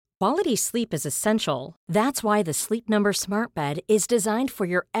Quality sleep is essential. That's why the Sleep Number Smart Bed is designed for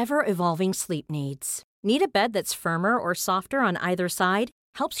your ever-evolving sleep needs. Need a bed that's firmer or softer on either side?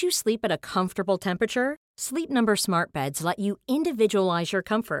 Helps you sleep at a comfortable temperature? Sleep Number Smart Beds let you individualize your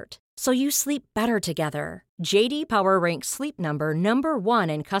comfort, so you sleep better together. J.D. Power ranks Sleep Number number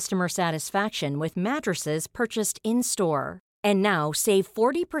one in customer satisfaction with mattresses purchased in-store. And now, save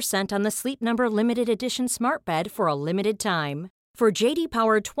 40% on the Sleep Number Limited Edition Smart Bed for a limited time. For J.D.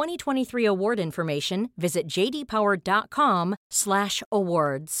 Power 2023 award information, visit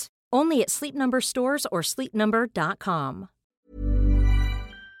jdpower.com/awards. Only at Sleep Number stores or sleepnumber.com.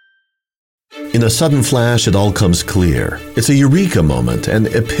 In a sudden flash, it all comes clear. It's a eureka moment, an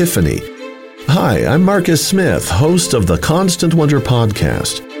epiphany. Hi, I'm Marcus Smith, host of the Constant Wonder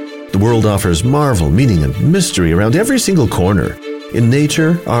podcast. The world offers marvel, meaning, and mystery around every single corner. In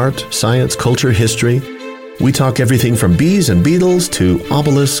nature, art, science, culture, history. We talk everything from bees and beetles to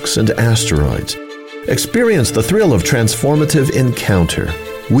obelisks and asteroids. Experience the thrill of transformative encounter.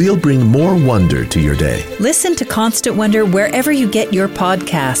 We'll bring more wonder to your day. Listen to Constant Wonder wherever you get your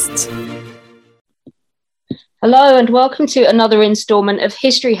podcasts. Hello and welcome to another instalment of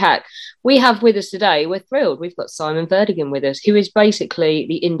History Hack. We have with us today, we're thrilled, we've got Simon Verdigan with us, who is basically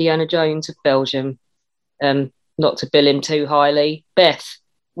the Indiana Jones of Belgium. Not to bill him too highly. Beth,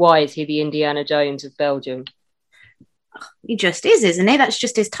 why is he the Indiana Jones of Belgium? He just is, isn't he? That's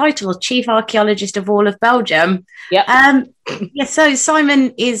just his title, Chief Archaeologist of all of Belgium. Yeah. So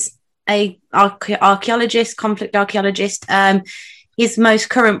Simon is a archaeologist, conflict archaeologist. His most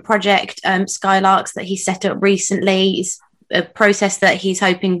current project, Skylarks, that he set up recently, is a process that he's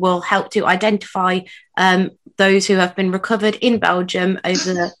hoping will help to identify those who have been recovered in Belgium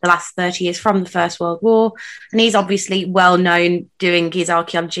over the last 30 years from the First World War. And he's obviously well known doing his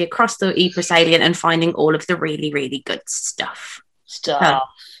archaeology across the Ypres salient and finding all of the really, really good stuff. So, hi,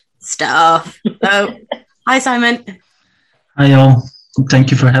 Simon. Hi, all. Thank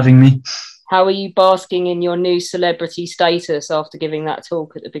you for having me. How are you basking in your new celebrity status after giving that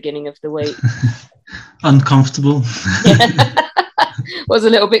talk at the beginning of the week? Uncomfortable. Was a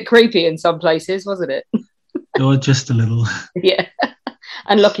little bit creepy in some places, wasn't it? Oh, just a little. Yeah.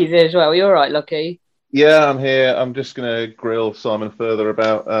 And Lockie's here as well. You all right, Lockie? Yeah, I'm here. I'm just going to grill Simon further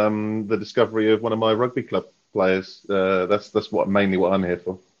about the discovery of one of my rugby club players. That's mainly what I'm here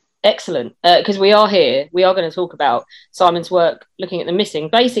for. Excellent. Because we are going to talk about Simon's work looking at the missing.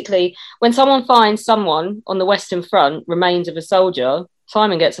 Basically, when someone finds someone on the Western Front, remains of a soldier,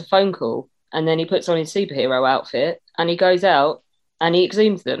 Simon gets a phone call and then he puts on his superhero outfit and he goes out and he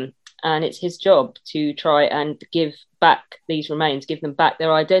exhumes them. And it's his job to try and give back these remains, give them back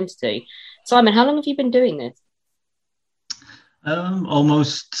their identity. Simon, how long have you been doing this?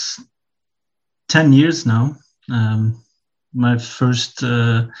 Almost 10 years now. My first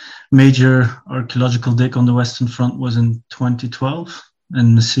major archaeological dig on the Western Front was in 2012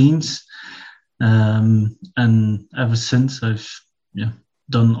 in Messines. And ever since, I've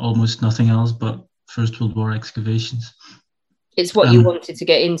done almost nothing else but First World War excavations. It's what you wanted to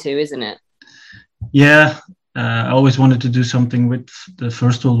get into, isn't it? Yeah, I always wanted to do something with the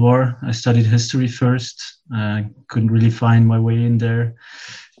First World War. I studied history first. Couldn't really find my way in there.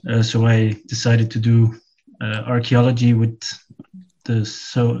 So I decided to do archaeology with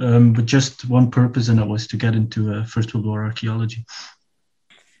just one purpose, and that was to get into First World War archaeology.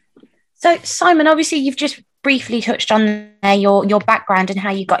 So, Simon, obviously you've just briefly touched on your background and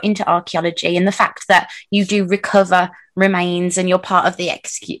how you got into archaeology and the fact that you do recover remains and you're part of the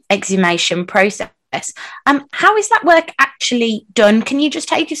exhumation process. How is that work actually done? Can you just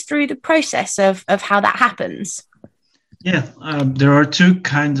take us through the process of how that happens? Yeah, there are two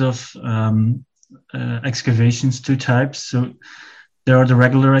kinds of excavations, two types. So there are the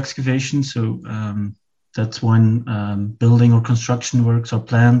regular excavations. So that's when building or construction works are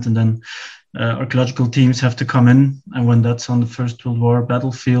planned, and then archaeological teams have to come in. And when that's on the First World War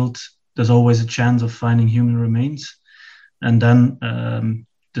battlefield, there's always a chance of finding human remains. And then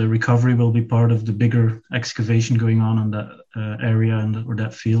the recovery will be part of the bigger excavation going on that area or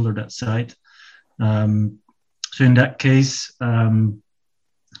that field or that site. So in that case, the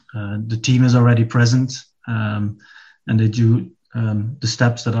team is already present, and they do the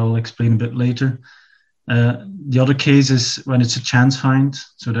steps that I will explain a bit later. The other case is when it's a chance find.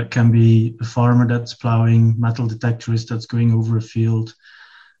 So that can be a farmer that's plowing, metal detectorist that's going over a field.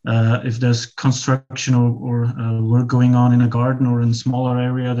 If there's construction or work going on in a garden or in a smaller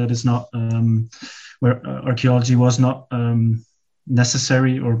area that is not where archaeology was not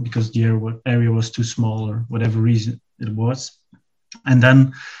necessary, or because the area was too small or whatever reason it was. And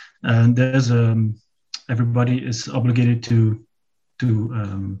then there's everybody is obligated to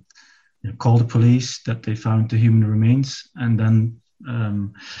to call the police that they found the human remains, and then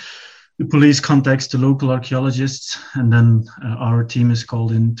the police contacts the local archaeologists, and then our team is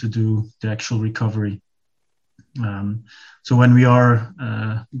called in to do the actual recovery. So when we are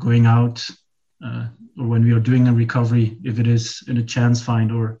going out or when we are doing a recovery, if it is in a chance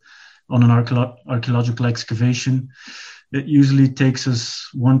find or on an archaeological excavation, it usually takes us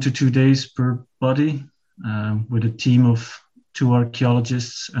 1 to 2 days per body, with a team of 2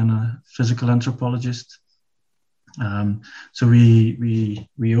 archaeologists and a physical anthropologist. So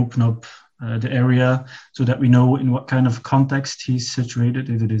we open up the area so that we know in what kind of context he's situated,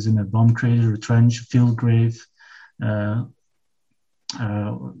 if it is in a bomb crater, a trench, field grave,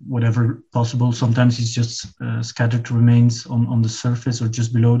 whatever possible. Sometimes he's just scattered remains on the surface or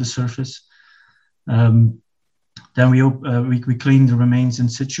just below the surface. Then we clean the remains in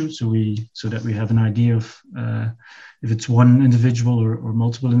situ, so that we have an idea of if it's one individual or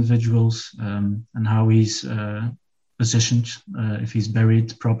multiple individuals, and how he's positioned, if he's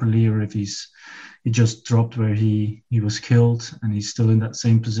buried properly or if he just dropped where he was killed and he's still in that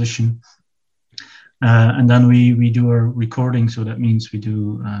same position. And then we do our recording, so that means we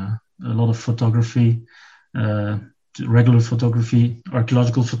do a lot of photography, regular photography,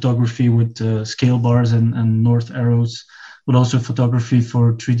 archaeological photography with scale bars and north arrows, but also photography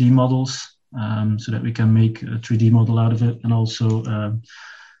for 3D models, so that we can make a 3D model out of it, and also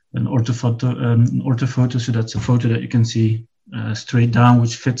an orthophoto, so that's a photo that you can see straight down,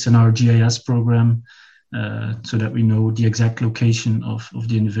 which fits in our GIS program, so that we know the exact location of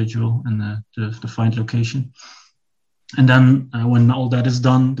the individual and the find location. And then when all that is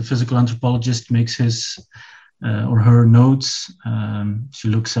done, the physical anthropologist makes his or her notes. She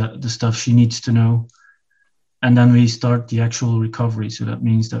looks at the stuff she needs to know. And then we start the actual recovery. So that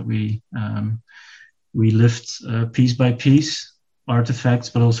means that we lift piece by piece artifacts,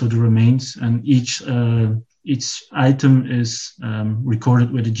 but also the remains. And each item is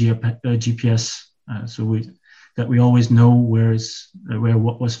recorded with a GPS, so we always know where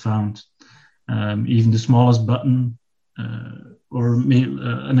what was found. Even the smallest button, or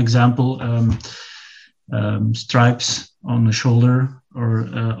an example, stripes on the shoulder or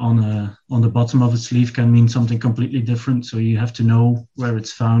on the bottom of a sleeve can mean something completely different. So you have to know where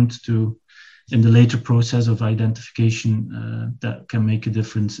it's found in the later process of identification, that can make a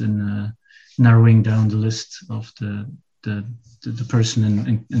difference in narrowing down the list of the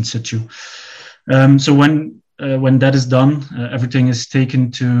person in situ. So when that is done, everything is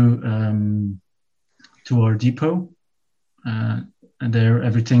taken to our depot, and there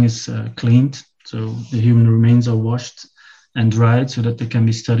everything is cleaned. So the human remains are washed and dried so that they can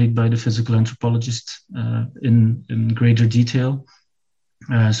be studied by the physical anthropologist in greater detail.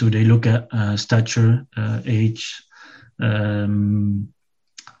 So they look at stature, age,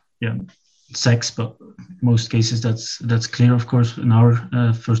 sex, but in most cases that's clear, of course, in our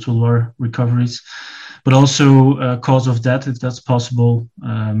First World War recoveries. But also cause of death, if that's possible,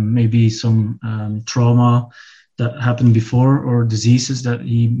 maybe some trauma that happened before or diseases that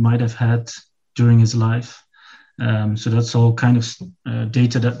he might have had during his life. So that's all kind of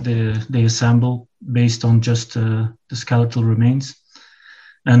data that they assemble based on just the skeletal remains.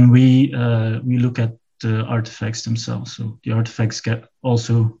 And we look at the artifacts themselves. So the artifacts get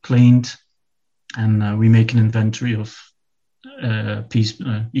also cleaned, and we make an inventory of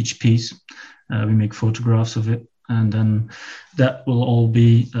each piece. We make photographs of it, and then that will all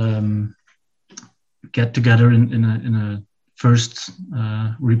be get together in a first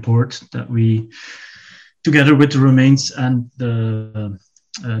report that we, together with the remains and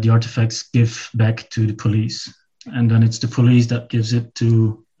the artifacts, give back to the police. And then it's the police that gives it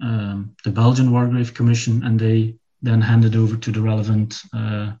to the Belgian War Grave Commission, and they then hand it over to the relevant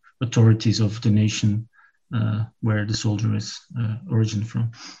authorities of the nation where the soldier is origin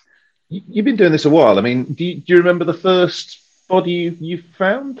from. You've been doing this a while. I mean, do you remember the first body you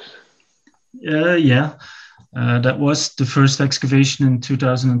found? Yeah, that was the first excavation in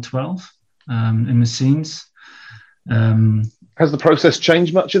 2012 in Messines. Has the process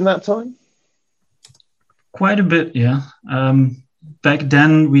changed much in that time? Quite a bit, yeah. Back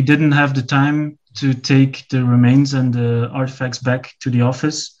then, we didn't have the time to take the remains and the artifacts back to the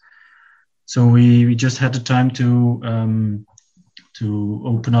office. So we just had the time to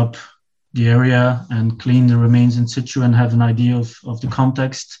open up the area and clean the remains in situ and have an idea of the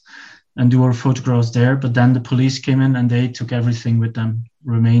context and do our photographs there. But then the police came in and they took everything with them,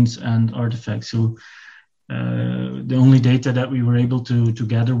 remains and artifacts. So the only data that we were able to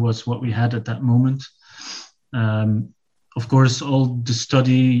gather was what we had at that moment. Of course, all the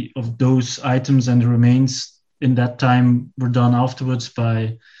study of those items and the remains in that time were done afterwards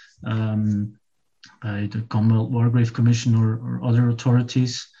by the Commonwealth Wargrave Commission or other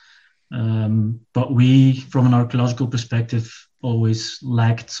authorities. But we, from an archaeological perspective, always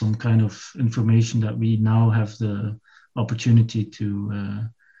lacked some kind of information that we now have the opportunity to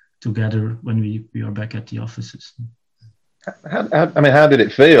gather when we are back at the offices. How did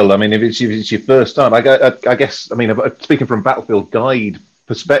it feel? I mean, if it's your first time, I guess, I mean, speaking from a battlefield guide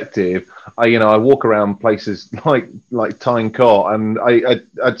perspective, I walk around places like Tyne Cot, and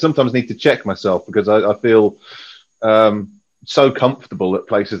I sometimes need to check myself because I feel so comfortable at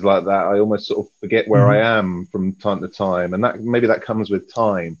places like that. I almost sort of forget where I am from time to time, and that comes with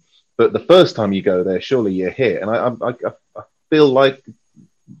time. But the first time you go there, surely you're hit, and I feel like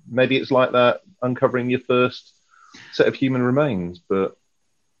maybe it's like that uncovering your first set of human remains. But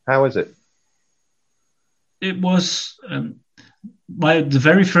how is it? It was the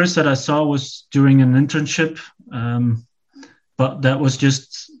very first that I saw was during an internship, but that was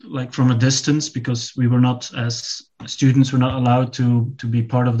just like from a distance because we were not, as students, were not allowed to be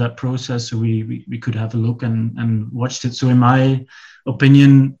part of that process. So we could have a look and watched it. So in my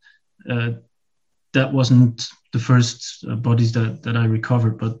opinion, that wasn't the first bodies that I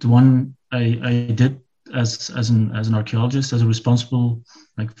recovered, but the one I did as an archaeologist, as a responsible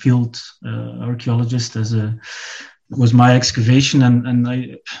field archaeologist, was my excavation,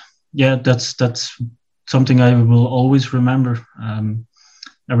 and that's something I will always remember.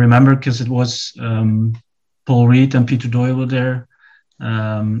 I remember because it was Paul Reed and Peter Doyle were there,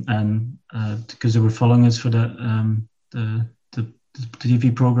 and because they were following us for the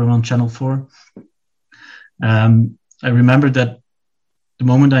TV program on Channel 4. I remember that the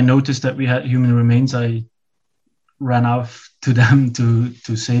moment I noticed that we had human remains, I ran off to them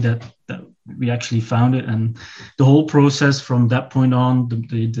to say that we actually found it, and the whole process from that point on,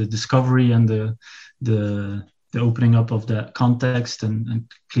 the discovery and the opening up of that context and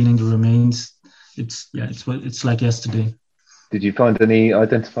cleaning the remains, it's like yesterday. Did you find any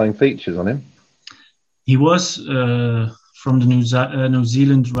identifying features on him? He was from the New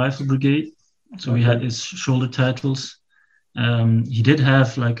Zealand Rifle Brigade, so he had his shoulder titles. He did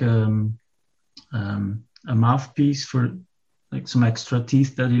have like a mouthpiece for like some extra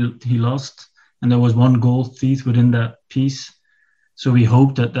teeth that he lost, and there was one gold teeth within that piece. So we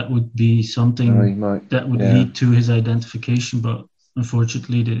hoped that would be something that would lead to his identification, but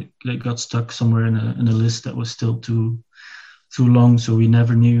unfortunately they got stuck somewhere in a list that was still too long, so we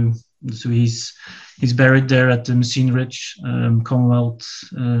never knew. So he's buried there at the Messine Ridge Commonwealth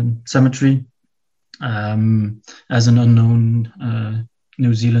Cemetery as an unknown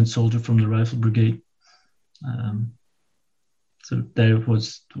New Zealand soldier from the Rifle Brigade. So there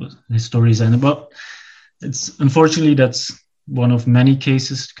was his story's ended. But it's unfortunately that's one of many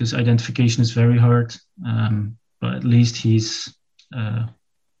cases because identification is very hard. But at least he's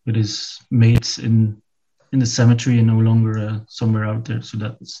with his mates in the cemetery and no longer somewhere out there. So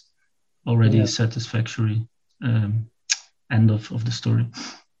that's already a satisfactory end of the story.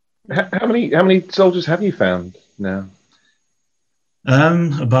 How many soldiers have you found now?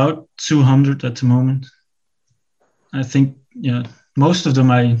 About 200 at the moment. I think most of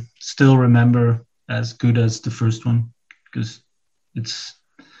them I still remember as good as the first one because it's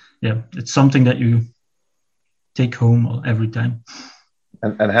something that you take home every time.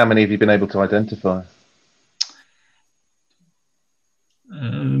 And how many have you been able to identify?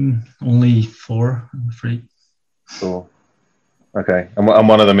 Only 4, I'm afraid. 4. Okay, and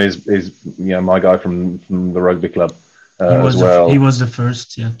one of them is my guy from the rugby club as well. He was the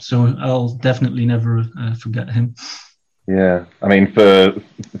first, so I'll definitely never forget him. Yeah, I mean, for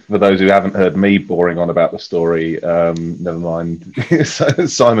those who haven't heard me boring on about the story, never mind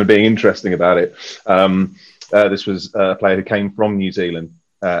Simon being interesting about it. This was a player who came from New Zealand.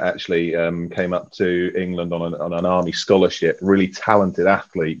 Actually came up to England on an army scholarship, really talented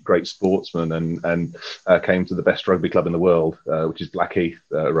athlete, great sportsman, and came to the best rugby club in the world, which is Blackheath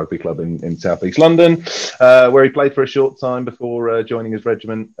Rugby Club in southeast London, where he played for a short time before joining his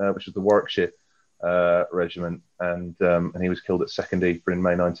regiment, which was the Warwickshire Regiment, and he was killed at Second Ypres in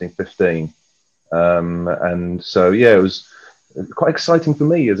May 1915. And so, it was quite exciting for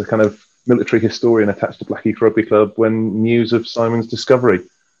me as a kind of military historian attached to Blackheath Rugby Club when news of Simon's discovery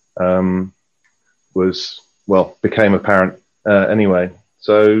became apparent anyway.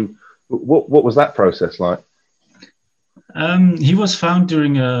 So what was that process like? He was found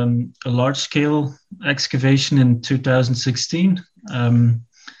during a large-scale excavation in 2016.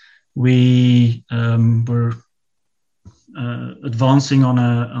 We were advancing on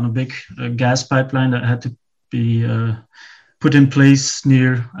a big gas pipeline that had to be put in place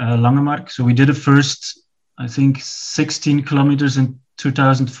near Langemark. So we did a first I think, 16 kilometers in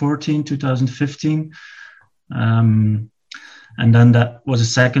 2014, 2015. And then that was a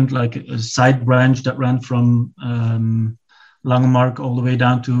second, like a side branch that ran from Langemark all the way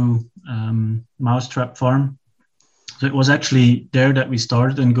down to Mousetrap Farm. So it was actually there that we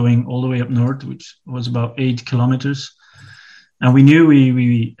started, and going all the way up north, which was about 8 kilometers. And we knew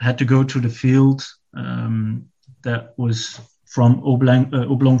we had to go through the field that was from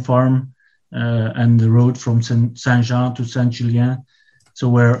Oblong Farm and the road from Saint-Jean to Saint-Julien. So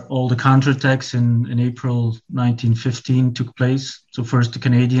where all the counterattacks in April 1915 took place. So first the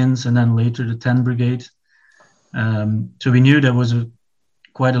Canadians and then later the 10 Brigade. So we knew there was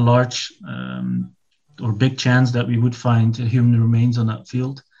quite a large or big chance that we would find human remains on that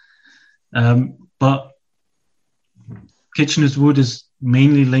field. But Kitchener's Wood is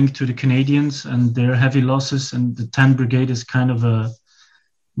mainly linked to the Canadians and their heavy losses, and the 10 Brigade is kind of a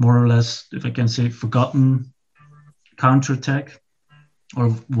more or less, if I can say, forgotten counterattack,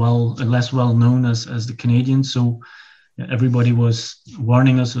 or less well known as the Canadians. So everybody was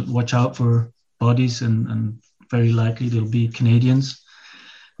warning us, watch out for bodies, and very likely there'll be Canadians.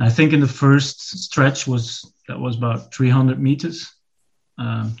 And I think in the first stretch was about 300 meters,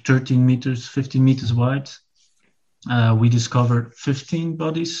 13 meters, 15 meters wide. We discovered 15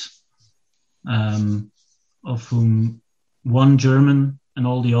 bodies, of whom one German, and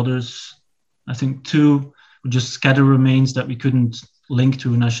all the others, I think 2 were just scattered remains that we couldn't link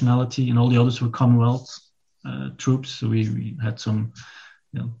to a nationality, and all the others were Commonwealth troops. So we had some,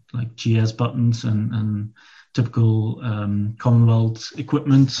 like GS buttons and typical Commonwealth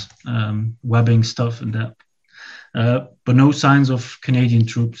equipment, webbing stuff and that, but no signs of Canadian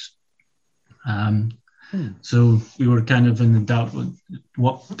troops. So we were kind of in doubt,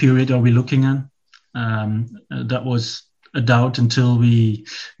 what period are we looking at? That was a doubt until we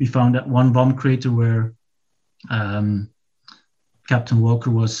found that one bomb crater where Captain Walker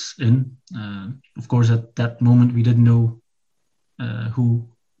was in. Of course, at that moment, we didn't know who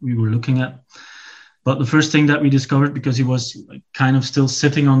we were looking at. But the first thing that we discovered, because he was kind of still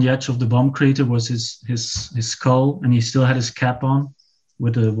sitting on the edge of the bomb crater, was his skull, and he still had his cap on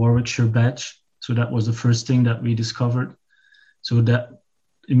with a Warwickshire badge. So that was the first thing that we discovered. So that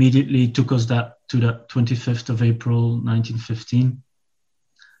immediately took us to that 25th of April, 1915.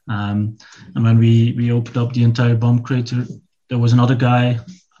 And when we opened up the entire bomb crater, there was another guy,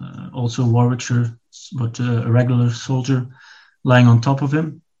 also Warwickshire, but a regular soldier, lying on top of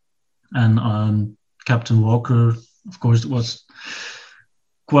him. And Captain Walker, of course, it was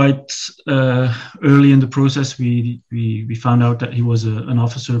quite early in the process. We found out that he was an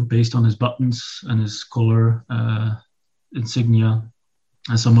officer based on his buttons and his collar insignia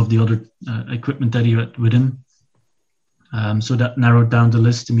and some of the other equipment that he had with him. So that narrowed down the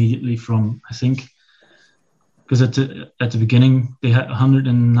list immediately from, I think, because at the beginning they had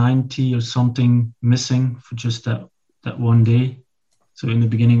 190 or something missing for just that one day. So in the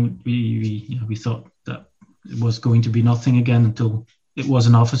beginning we thought that it was going to be nothing again until it was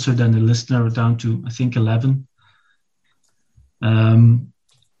an officer. Then the list narrowed down to, I think, 11. And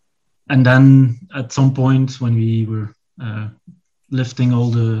then at some point when we were lifting all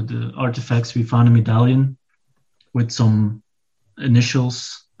the artifacts, we found a medallion with some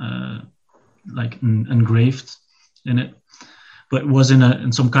initials like engraved in it, but it was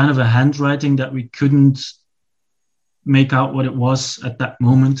in some kind of a handwriting that we couldn't make out what it was at that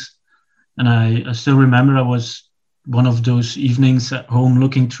moment. And I still remember I was one of those evenings at home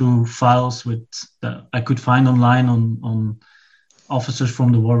looking through files that I could find online on officers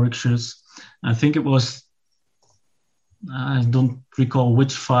from the Warwickshires. I think it was, I don't recall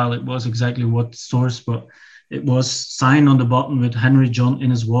which file it was exactly, what source, but it was signed on the bottom with Henry John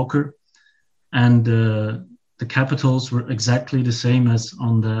Innes Walker, and the capitals were exactly the same as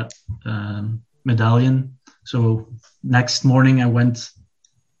on the medallion. So next morning I went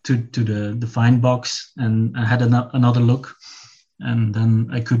to the find box and I had another look, and then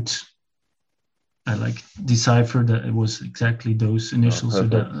I deciphered that it was exactly those initials. So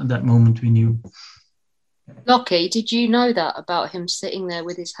that at that moment we knew. Lockie, did you know that about him sitting there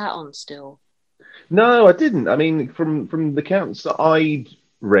with his hat on still? No, I didn't. I mean, from the accounts that I'd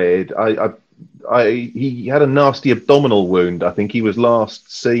read, he had a nasty abdominal wound. I think he was last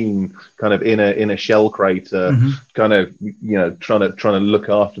seen kind of in a shell crater, kind of trying to look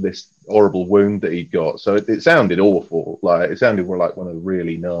after this horrible wound that he'd got. So it sounded awful. Like it sounded more like one of the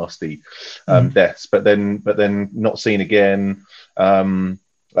really nasty deaths. But then not seen again.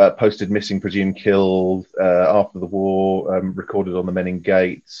 Posted missing, presumed killed after the war. Recorded on the Menin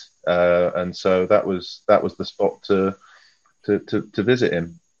Gate. And so that was the spot to visit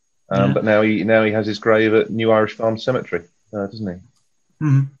him. But now he has his grave at New Irish Farm Cemetery, doesn't he?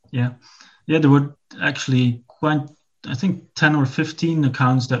 Mm-hmm. Yeah. There were actually quite, I think, 10 or 15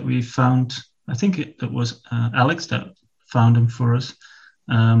 accounts that we found. I think it was Alex that found them for us.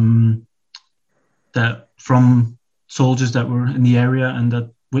 That from soldiers that were in the area and that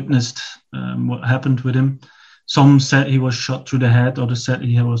witnessed what happened with him. Some said he was shot through the head, others said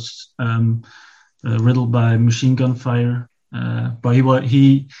he was riddled by machine gun fire. But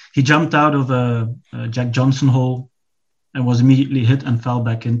he jumped out of a Jack Johnson hole and was immediately hit and fell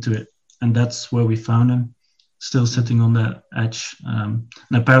back into it. And that's where we found him, still sitting on that edge. And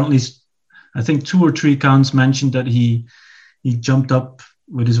apparently, I think 2 or 3 accounts mentioned that he jumped up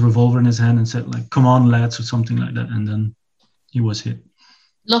with his revolver in his hand and said, like, "Come on, lads," or something like that. And then he was hit.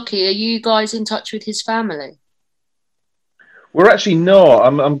 Lockie, are you guys in touch with his family? We're actually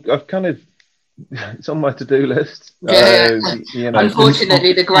not. I've kind of, it's on my to-do list.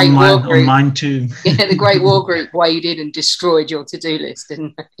 Unfortunately, the Great War Group. On mine too. Yeah, the Great War Group waded and destroyed your to-do list,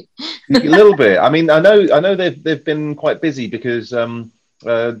 didn't they? A little bit. I mean, I know they've been quite busy because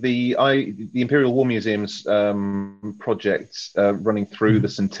the Imperial War Museum's project running through the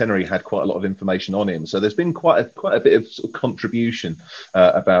centenary had quite a lot of information on him. So there's been quite a bit of, sort of contribution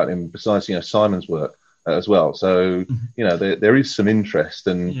about him, besides Simon's work as well. So there is some interest,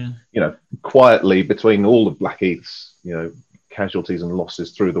 and quietly between all of Blackheath's casualties and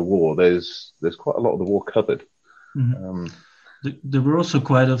losses through the war, there's quite a lot of the war covered. Mm-hmm. There were also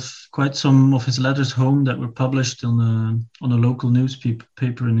quite some of his letters home that were published on a local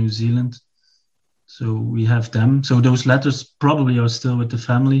newspaper in New Zealand. So we have them. So those letters probably are still with the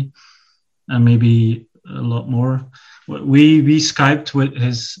family, and maybe a lot more. We Skyped with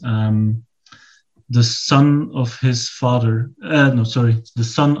his the son of his father. The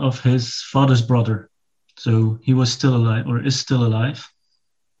son of his father's brother. So he was still alive, or is still alive.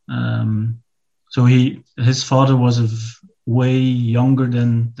 So his father was way younger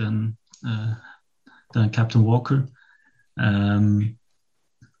than Captain Walker,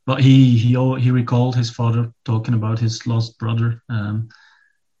 but he recalled his father talking about his lost brother,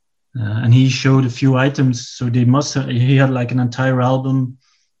 and he showed a few items. So he had like an entire album,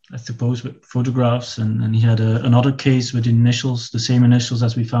 I suppose, with photographs, and he had another case with initials, the same initials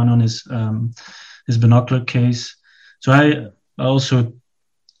as we found on his binocular case. So I also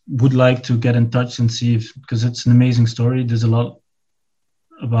would like to get in touch and see because it's an amazing story. There's a lot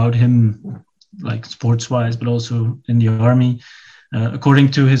about him, like sports-wise, but also in the army. According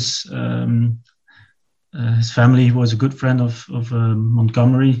to his family, he was a good friend of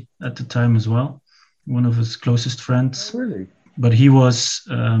Montgomery at the time as well, one of his closest friends. Really? But he was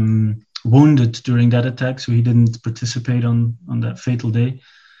wounded during that attack, so he didn't participate on that fatal day.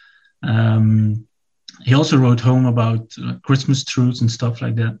 He also wrote home about Christmas truce and stuff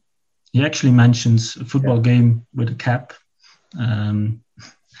like that. He actually mentions a football game with a cap. I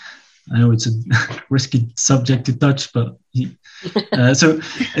know it's a risky subject to touch, but it's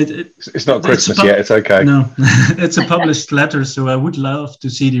not Christmas yet. It's okay. No, it's a published letter, so I would love to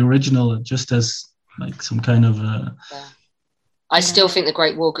see the original, just as like some kind of. I still think the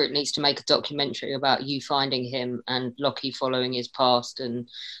Great War Group needs to make a documentary about you finding him and Lockie following his past, and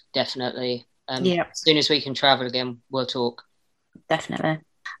definitely. As soon as we can travel again, we'll talk. Definitely.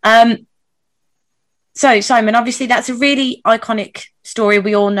 So, Simon, obviously that's a really iconic story.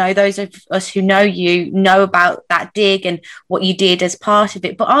 We all know, those of us who know you know about that dig and what you did as part of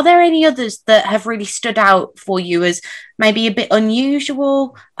it. But are there any others that have really stood out for you as maybe a bit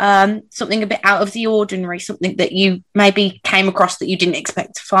unusual, something a bit out of the ordinary, something that you maybe came across that you didn't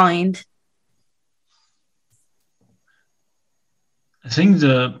expect to find? I think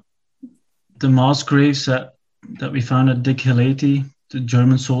the mass graves that we found at Dig Hill 80, the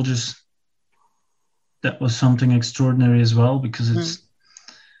German soldiers, that was something extraordinary as well, because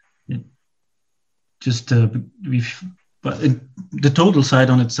but the total site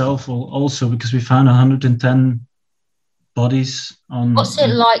on itself also, because we found 110 bodies on. What's it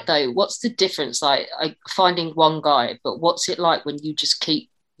like though? What's the difference? Like finding one guy, but what's it like when you just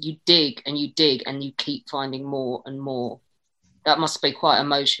you dig and you keep finding more and more? That must be quite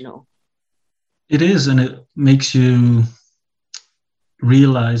emotional. It is, and it makes you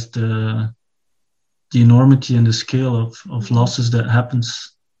realize the enormity and the scale of losses that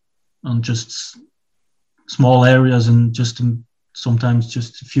happens on just small areas and sometimes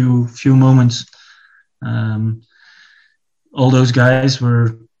just a few moments. All those guys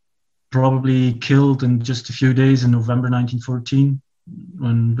were probably killed in just a few days in November 1914,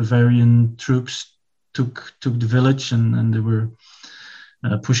 when Bavarian troops took the village, and they were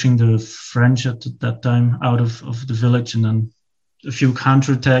pushing the French at that time out of the village, and then a few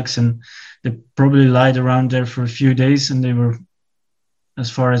counterattacks, and they probably lied around there for a few days, and they were, as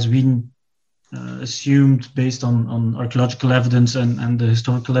far as we assumed based on archaeological evidence and the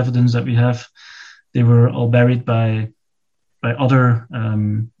historical evidence that we have, they were all buried by other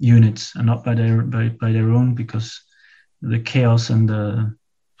units and not by their own, because the chaos and the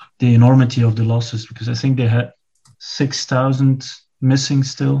enormity of the losses. Because I think they had 6,000 missing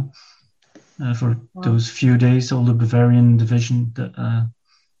still for those few days. All the Bavarian division that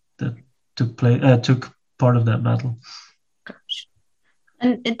took part of that battle. Gosh.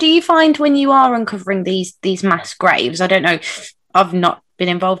 And do you find when you are uncovering these mass graves, I don't know, I've not been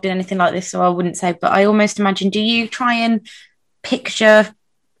involved in anything like this, so I wouldn't say, but I almost imagine, do you try and picture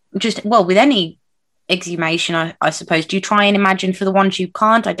with any exhumation, I suppose, do you try and imagine for the ones you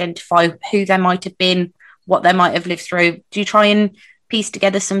can't identify who they might have been, what they might have lived through? Do you try and piece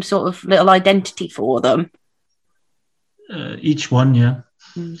together some sort of little identity for them? Each one, yeah.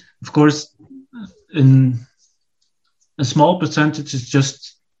 Of course, in a small percentage is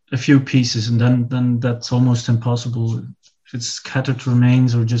just a few pieces, and then that's almost impossible. If it's scattered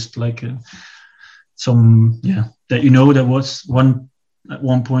remains or just like that that was at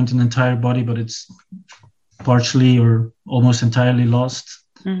one point an entire body, but it's partially or almost entirely lost.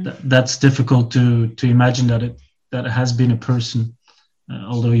 That's difficult to imagine that it has been a person,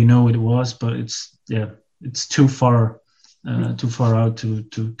 although it was, but it's too far out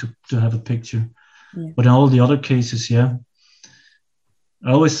to have a picture. But in all the other cases, I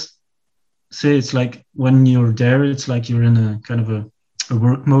always say it's like when you're there, it's like you're in a kind of a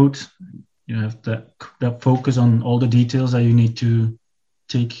work mode. You have that focus on all the details that you need to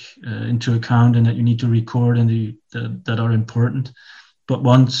take into account and that you need to record and that are important. But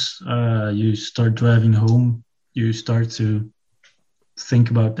once you start driving home, you start to think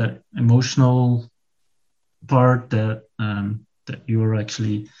about that emotional part that you are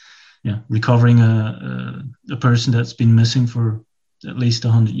actually recovering a person that's been missing for at least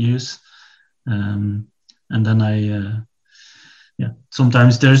 100 years. And then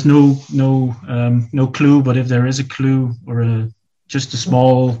sometimes there's no clue, but if there is a clue or just a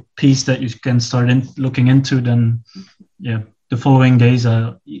small piece that you can start looking into, then the following days,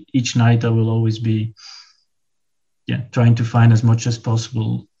 each night I will always be trying to find as much as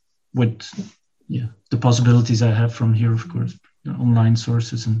possible with the possibilities I have from here, of course, online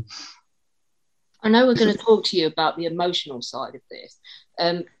sources. And I know we're going to talk to you about the emotional side of this,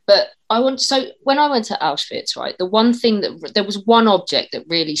 but when I went to Auschwitz, right, the one thing there was one object that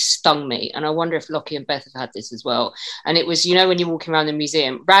really stung me, and I wonder if Lockie and Beth have had this as well, and it was, when you're walking around the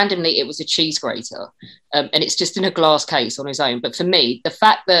museum, randomly it was a cheese grater, and it's just in a glass case on its own. But for me, the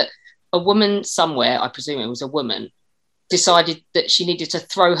fact that a woman somewhere, I presume it was a woman, decided that she needed to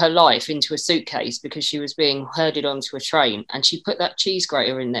throw her life into a suitcase because she was being herded onto a train, and she put that cheese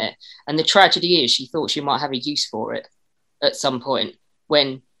grater in there. And the tragedy is she thought she might have a use for it at some point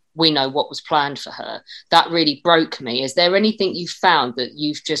when we know what was planned for her. That really broke me. Is there anything you found that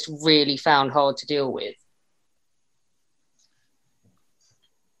you've just really found hard to deal with?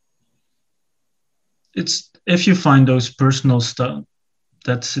 It's if you find those personal stuff,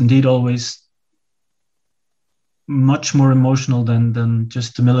 that's indeed always much more emotional than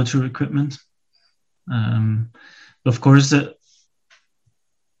just the military equipment. Of course,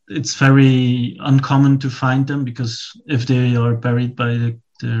 it's very uncommon to find them, because if they are buried by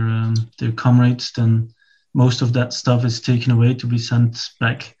their comrades, then most of that stuff is taken away to be sent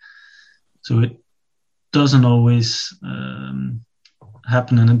back. So it doesn't always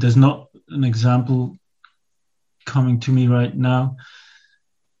happen, and there's not an example coming to me right now,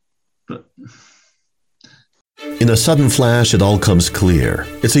 but in a sudden flash, it all comes clear.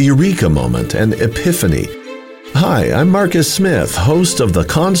 It's a eureka moment, an epiphany. Hi, I'm Marcus Smith, host of the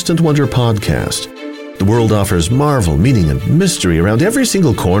Constant Wonder podcast. The world offers marvel, meaning, and mystery around every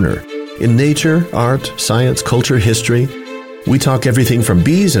single corner. In nature, art, science, culture, history, we talk everything from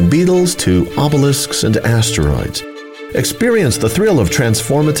bees and beetles to obelisks and asteroids. Experience the thrill of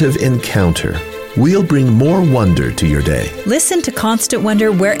transformative encounter. We'll bring more wonder to your day. Listen to Constant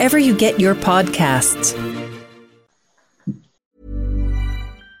Wonder wherever you get your podcasts.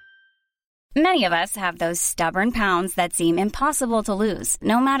 Many of us have those stubborn pounds that seem impossible to lose,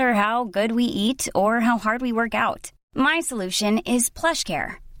 no matter how good we eat or how hard we work out. My solution is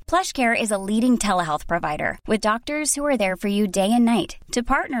PlushCare. PlushCare is a leading telehealth provider with doctors who are there for you day and night to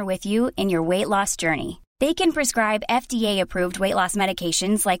partner with you in your weight loss journey. They can prescribe FDA-approved weight loss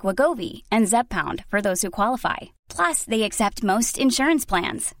medications like Wegovy and Zepbound for those who qualify. Plus, they accept most insurance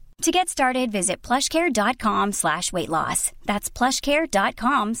plans. To get started, visit plushcare.com/weightloss. That's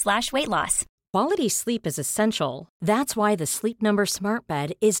plushcare.com/weightloss. Quality sleep is essential. That's why the Sleep Number Smart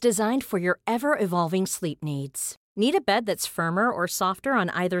Bed is designed for your ever-evolving sleep needs. Need a bed that's firmer or softer on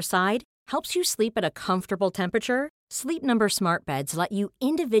either side? Helps you sleep at a comfortable temperature? Sleep Number Smart Beds let you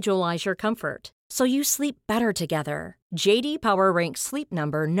individualize your comfort, so you sleep better together. J.D. Power ranks Sleep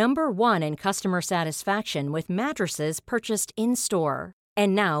Number number 1 in customer satisfaction with mattresses purchased in-store.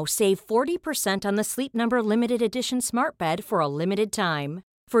 And now, save 40% on the Sleep Number Limited Edition Smart Bed for a limited time.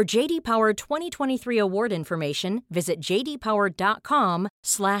 For J.D. Power 2023 award information, visit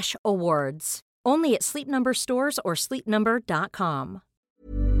jdpower.com/awards. Only at Sleep Number stores or sleepnumber.com.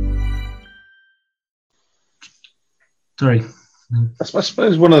 Sorry. I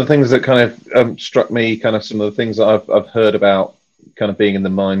suppose one of the things that kind of struck me, kind of some of the things that I've heard about kind of being in the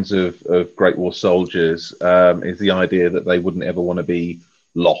minds of Great War soldiers, is the idea that they wouldn't ever want to be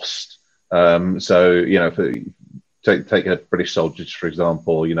lost. So, you know, take a British soldiers, for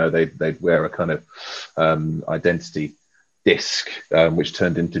example, you know, they'd wear a kind of identity disc, which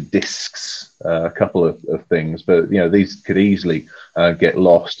turned into discs, a couple of things, but you know, these could easily get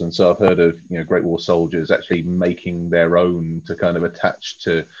lost. And so I've heard of, you know, Great War soldiers actually making their own to kind of attach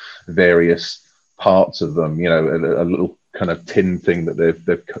to various parts of them, you know, a little kind of tin thing that they've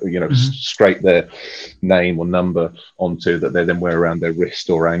you know, scrape their name or number onto, that they then wear around their wrist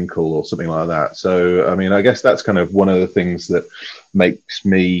or ankle or something like that. So I mean, I guess that's kind of one of the things that makes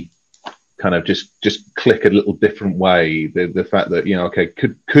me kind of just click a little different way. The fact that, you know, okay,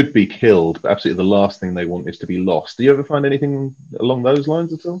 could be killed, but absolutely the last thing they want is to be lost. Do you ever find anything along those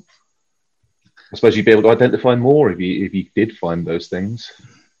lines at all? I suppose you'd be able to identify more if you did find those things.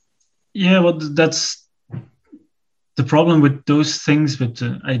 Yeah, well, that's the problem with those things, with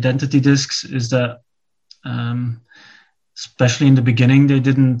identity discs, is that especially in the beginning, they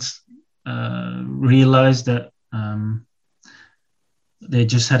didn't realize that they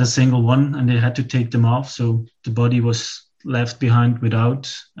just had a single one and they had to take them off. So the body was left behind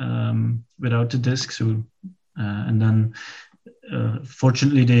without the disc. So and then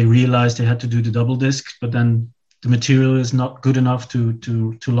fortunately they realized they had to do the double disc, but then the material is not good enough to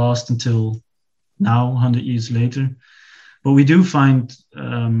last until now, 100 years later. But we do find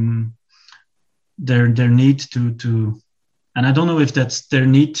their need to, and I don't know if that's their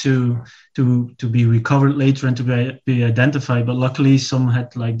need to be recovered later and to be identified. But luckily, some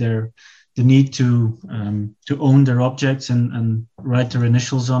had like the need to own their objects and write their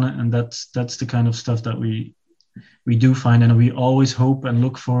initials on it, and that's the kind of stuff that we do find, and we always hope and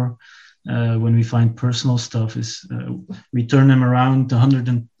look for. When we find personal stuff, is we turn them around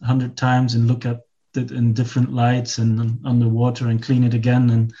 100 times and look at it in different lights and underwater and clean it again,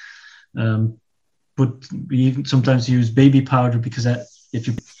 and we even sometimes use baby powder, because if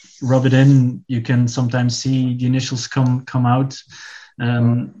you rub it in, you can sometimes see the initials come out.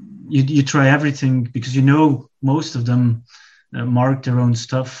 You try everything, because you know most of them mark their own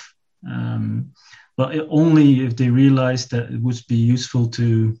stuff, but only if they realize that it would be useful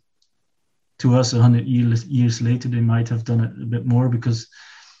to us 100 years later, they might have done it a bit more. Because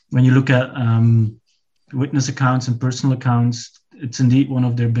when you look at witness accounts and personal accounts, it's indeed one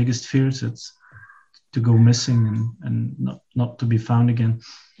of their biggest fears. It's to go missing and not to be found again.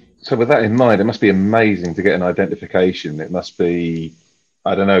 So with that in mind, it must be amazing to get an identification. It must be,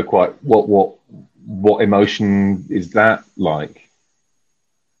 I don't know quite what emotion is that like?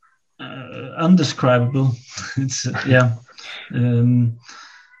 Undescribable. It's yeah.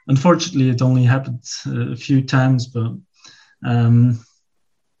 Unfortunately, it only happened a few times, but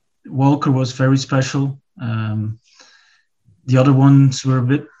Walker was very special. The other ones were a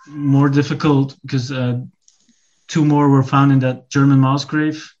bit more difficult, because 2 more were found in that German mass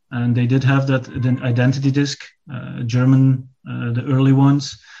grave, and they did have that identity disc, German, the early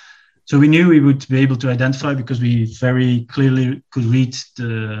ones. So we knew we would be able to identify, because we very clearly could read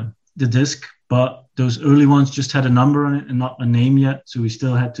the disc, but those early ones just had a number on it and not a name yet. So we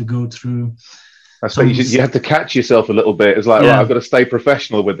still had to go through. I suppose you have to catch yourself a little bit. It's like, right, I've got to stay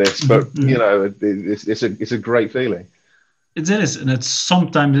professional with this, but you know, it's a great feeling. It is, and it's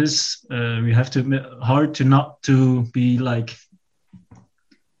sometimes we have to admit, hard to not to be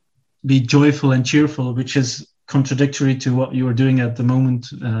joyful and cheerful, which is contradictory to what you are doing at the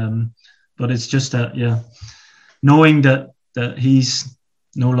moment. But it's just that, knowing that he's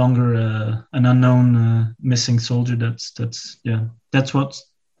no longer an unknown missing soldier. That's what.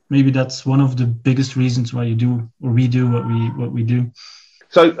 Maybe that's one of the biggest reasons why we do what we do.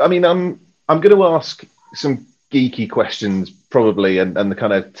 So, I mean, I'm going to ask some geeky questions probably, and the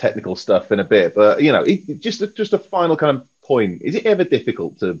kind of technical stuff in a bit. But you know, just a final kind of point. Is it ever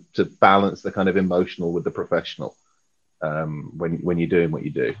difficult to balance the kind of emotional with the professional when you're doing what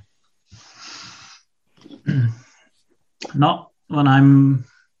you do? Not when I'm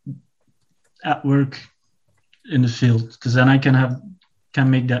at work in the field, because then I can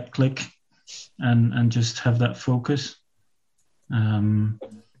make that click and just have that focus.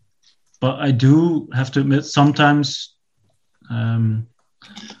 But I do have to admit, sometimes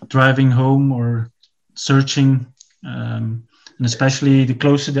driving home or searching, and especially the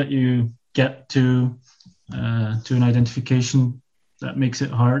closer that you get to an identification, that makes it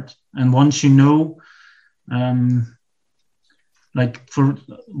hard. And once you know, like for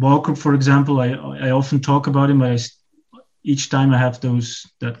Walker, for example, I often talk about him, but each time I have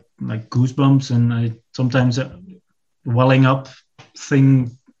that like goosebumps, and I sometimes welling up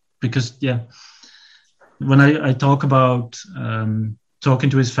thing, because when I talk about talking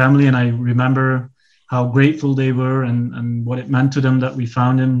to his family, and I remember how grateful they were and what it meant to them that we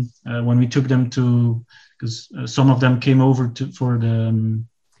found him when we took them to, because some of them came over for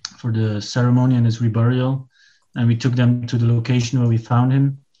the ceremony and his reburial, and we took them to the location where we found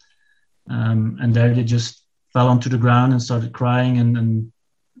him, and there they just fell onto the ground and started crying, and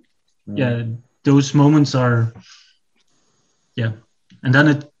those moments are and then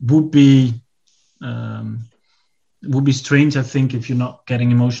it would be strange, I think, if you're not getting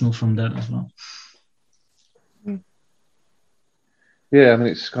emotional from that as well. Yeah, I mean,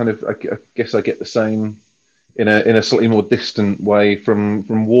 it's kind of, I guess I get the same in a slightly more distant way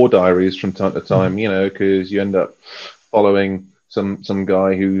from war diaries from time to time, because you end up following some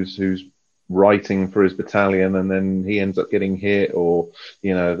guy who's writing for his battalion, and then he ends up getting hit, or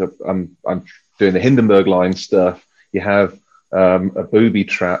I'm doing the Hindenburg Line stuff. You have a booby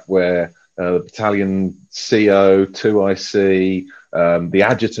trap where the battalion CO, 2IC, the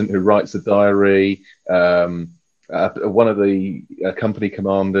adjutant who writes the diary, one of the company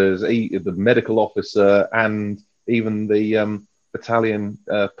commanders, the medical officer, and even the battalion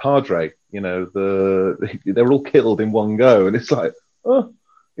padre. They're all killed in one go, and it's like,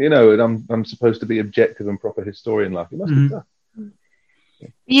 and I'm supposed to be objective and proper historian like it must be tough.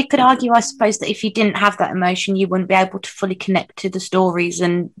 You could argue, I suppose, that if you didn't have that emotion, you wouldn't be able to fully connect to the stories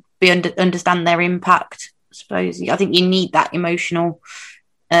and understand their impact. I suppose I think you need that emotional.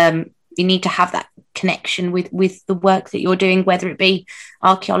 You need to have that connection with the work that you're doing, whether it be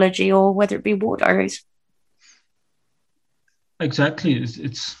archaeology or whether it be war diaries. Exactly,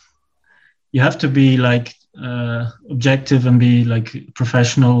 it's you have to be like objective and be like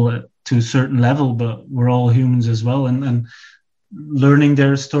professional to a certain level, but we're all humans as well, and learning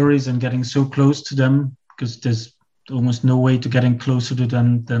their stories and getting so close to them, because there's almost no way to getting closer to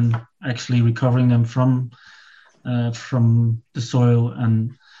them than actually recovering them from the soil,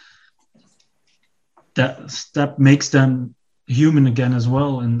 and that makes them human again as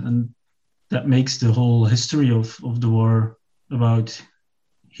well, and that makes the whole history of the war about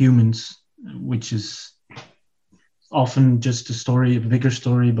humans, which is often just a bigger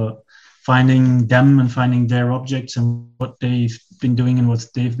story, but finding them and finding their objects and what they've been doing and what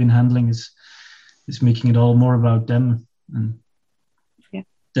they've been handling is making it all more about them. And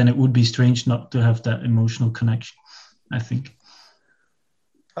then it would be strange not to have that emotional connection, I think.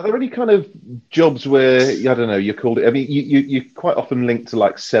 Are there any kind of jobs where, I don't know, you called it, I mean, you quite often link to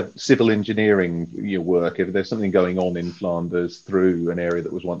like civil engineering your work. If there's something going on in Flanders through an area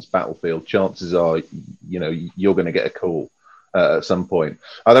that was once battlefield, chances are, you're going to get a call at some point.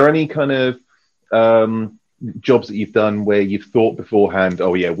 Are there any kind of jobs that you've done where you've thought beforehand,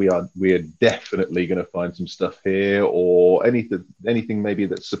 oh yeah, we are definitely going to find some stuff here, or anything maybe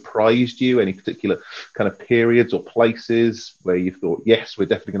that surprised you, any particular kind of periods or places where you thought, yes, we're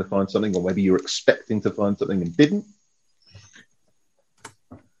definitely going to find something, or maybe you're expecting to find something and didn't?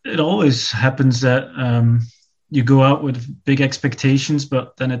 It always happens that you go out with big expectations,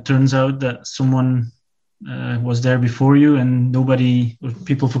 but then it turns out that someone was there before you and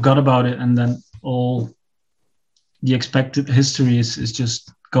people forgot about it, and then all the expected history is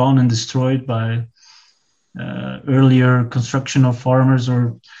just gone and destroyed by earlier construction of farmers,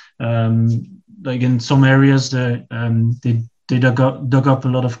 or like in some areas they dug up a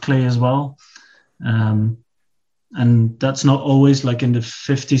lot of clay as well, and that's not always, like in the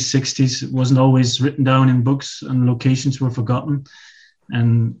 50s, 60s, it wasn't always written down in books and locations were forgotten,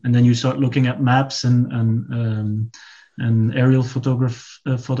 and then you start looking at maps and aerial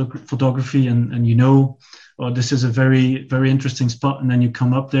photography, and this is a very, very interesting spot, and then you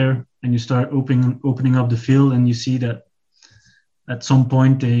come up there and you start opening up the field, and you see that at some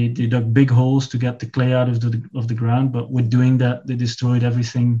point they dug big holes to get the clay out of the ground, but with doing that they destroyed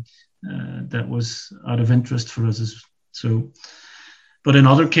everything that was out of interest for us. But in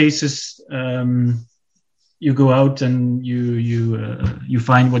other cases, you go out and you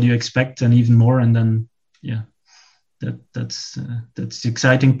find what you expect and even more, and then that's the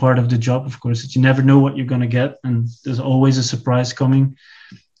exciting part of the job, of course, that you never know what you're going to get, and there's always a surprise coming.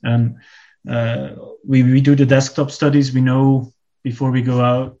 And we do the desktop studies. We know before we go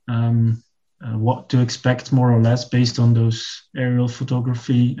out what to expect, more or less, based on those aerial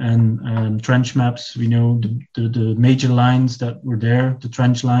photography and trench maps. We know the major lines that were there, the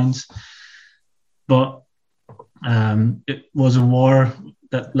trench lines. But it was a war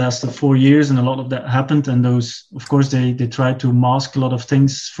that lasted 4 years, and a lot of that happened. And those, of course, they tried to mask a lot of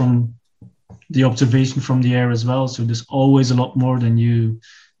things from the observation from the air as well. So there's always a lot more than you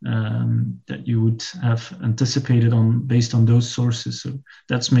that you would have anticipated based on those sources. So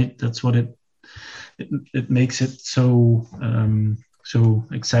that's what it makes it so so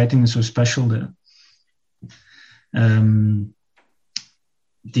exciting and so special. That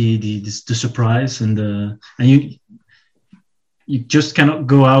the surprise and you just cannot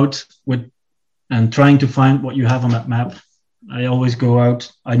go out and trying to find what you have on that map. I always go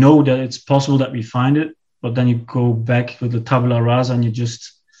out. I know that it's possible that we find it, but then you go back with the tabula rasa and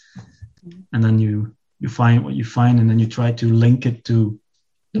then you find what you find, and then you try to link it to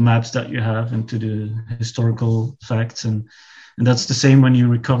the maps that you have and to the historical facts. And that's the same when you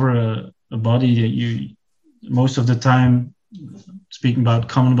recover a body. That you, most of the time, speaking about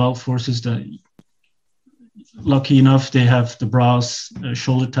Commonwealth forces, that lucky enough they have the brass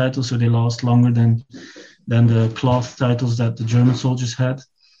shoulder titles, so they last longer than the cloth titles that the German soldiers had.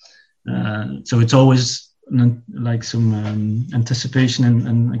 So it's always like some anticipation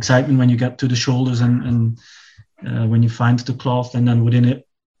and excitement when you get to the shoulders and when you find the cloth, and then within it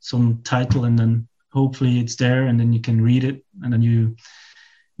some title, and then hopefully it's there, and then you can read it, and then you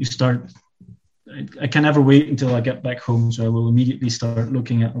start. I can never wait until I get back home, so I will immediately start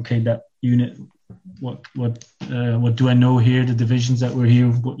looking at, okay, that unit, what do I know here, the divisions that were here,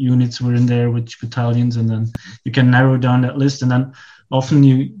 what units were in there, which battalions, and then you can narrow down that list. And then often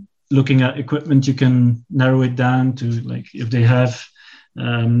you, looking at equipment, you can narrow it down to, like, if they have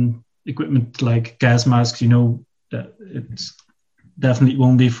equipment like gas masks, you know that it's definitely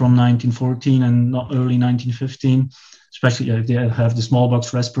won't be from 1914 and not early 1915, especially if they have the small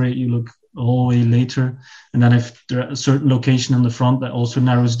box respirator, you look all the way later. And then if there are a certain location on the front, that also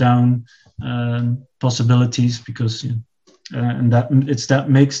narrows down possibilities, because and that it's that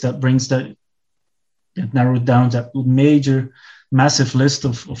mix that brings that narrowed down that major massive list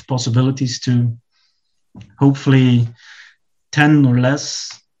of possibilities to hopefully 10 or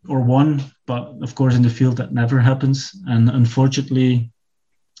less or 1, but of course in the field that never happens, and unfortunately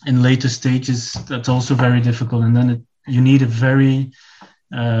in later stages that's also very difficult. And then you need a very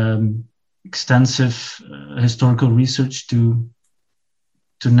extensive historical research to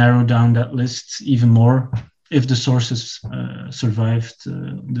narrow down that list even more, if the sources survived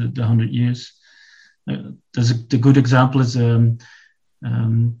the 100 years. The good example is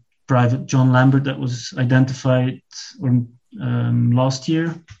Private John Lambert that was identified last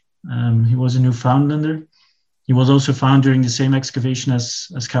year. He was a Newfoundlander. He was also found during the same excavation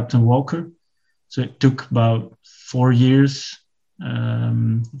as Captain Walker. So it took about 4 years,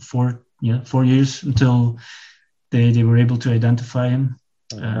 4 years until they were able to identify him.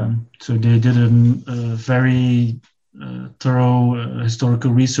 So they did a very thorough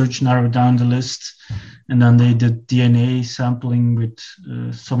historical research, narrowed down the list, and then they did DNA sampling with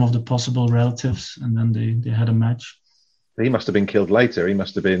some of the possible relatives, and then they had a match. He must have been killed later. He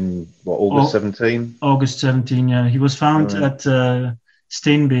must have been, August 17? August 17, yeah. He was found at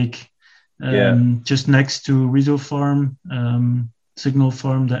Steenbeek, just next to Rizzo Farm, Signal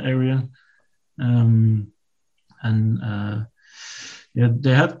Farm, that area.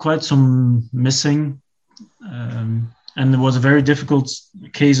 They had quite some missing. And it was a very difficult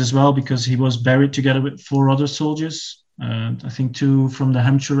case as well, because he was buried together with 4 other soldiers. I think 2 from the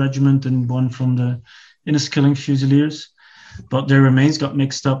Hampshire Regiment and 1 from the Inniskilling Fusiliers. But their remains got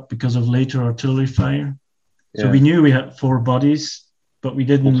mixed up because of later artillery fire. Yeah. So we knew we had 4 bodies, but we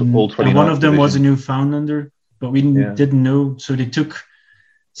didn't. And one of them was a Newfoundlander, but we didn't know. So they took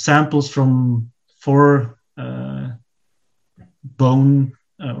samples from 4 bone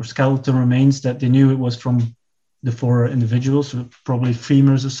or skeletal remains that they knew it was from the 4 individuals, so probably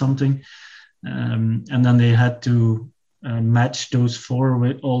femurs or something. And then they had to match those 4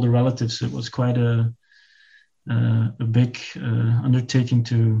 with all the relatives. So it was quite a big undertaking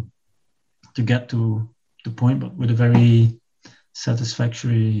to get to the point, but with a very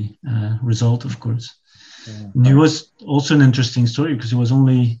satisfactory result, of course. Yeah. And he was also an interesting story, because he was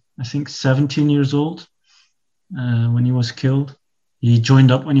only, I think, 17 years old when he was killed. He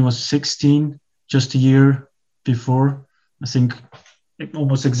joined up when he was 16, just a year before, I think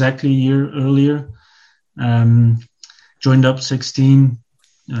almost exactly a year earlier. Joined up 16,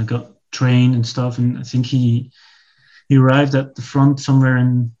 got trained and stuff, and I think he arrived at the front somewhere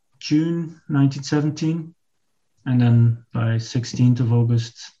in June 1917, and then by 16th of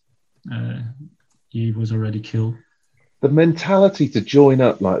August, he was already killed. The mentality to join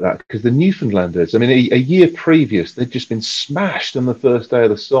up like that, because the Newfoundlanders, I mean, a year previous, they'd just been smashed on the first day of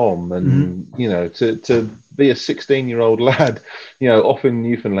the Somme. And, to be a 16-year-old lad, off in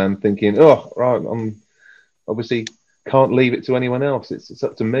Newfoundland thinking, oh, right, I'm obviously can't leave it to anyone else. It's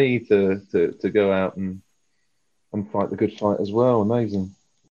up to me to go out and fight the good fight as well. Amazing.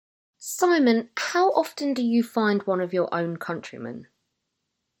 Simon, how often do you find one of your own countrymen?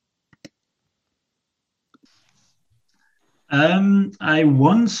 I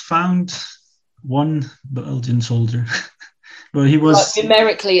once found one Belgian soldier, but he was...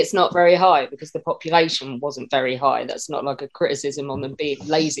 numerically, it's not very high because the population wasn't very high. That's not like a criticism on them being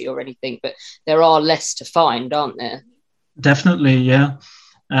lazy or anything, but there are less to find, aren't there? Definitely, yeah.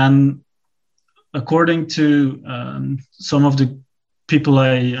 And according to some of the people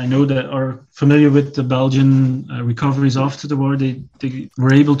I know that are familiar with the Belgian recoveries after the war, they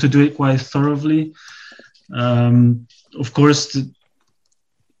were able to do it quite thoroughly. Of course,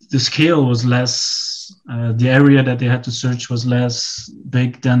 the scale was less, the area that they had to search was less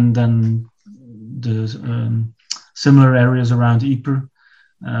big than the similar areas around Ypres.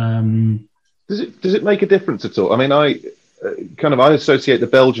 Does it make a difference at all? I mean, I associate the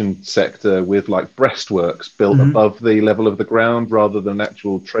Belgian sector with like breastworks built above the level of the ground rather than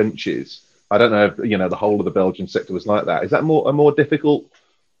actual trenches. I don't know if the whole of the Belgian sector was like that. Is that a more difficult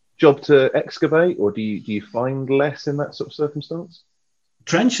job to excavate, or do you find less in that sort of circumstance?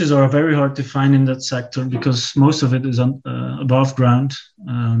 Trenches are very hard to find in that sector because most of it is above ground.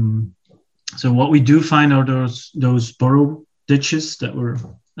 So what we do find are those burrow ditches that were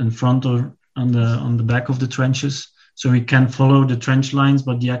in front or on the back of the trenches. So we can follow the trench lines,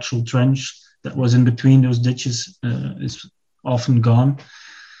 but the actual trench that was in between those ditches is often gone.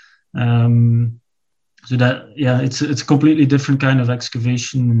 So that, it's a completely different kind of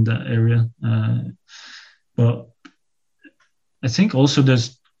excavation in that area. But I think also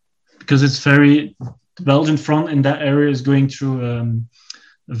because it's the Belgian front in that area is going through a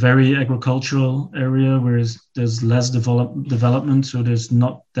very agricultural area, whereas there's less development. So there's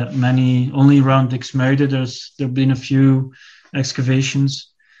not that many, only around Dixmuide, there've been a few excavations.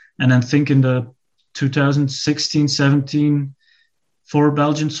 And I think in the 2016-17, 4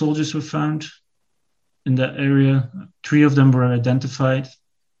 Belgian soldiers were found in that area. 3 of them were identified,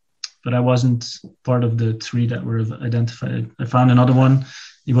 but I wasn't part of the 3 that were identified. I found another one.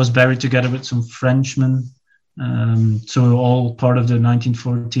 He was buried together with some Frenchmen. So all part of the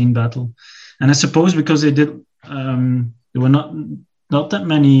 1914 battle. And I suppose because they did, there were not that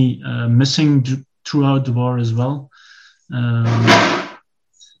many missing throughout the war as well.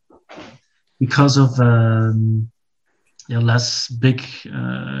 Because of less big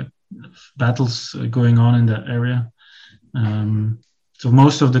battles going on in that area. So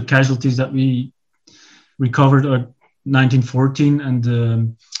most of the casualties that we recovered are 1914,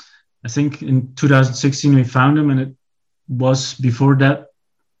 and I think in 2016 we found them, and it was before that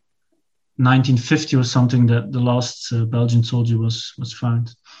 1950 or something that the last Belgian soldier was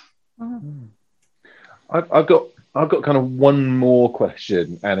found. I've got kind of one more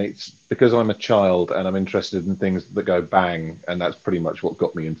question, and it's because I'm a child and I'm interested in things that go bang, and that's pretty much what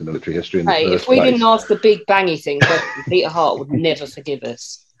got me into military history in the first if we place. didn't ask the big bangy thing, Peter Hart would never forgive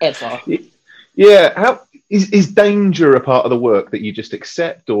us, ever. Yeah, how is danger a part of the work that you just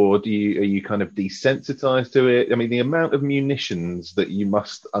accept, or are you kind of desensitized to it? I mean, the amount of munitions that you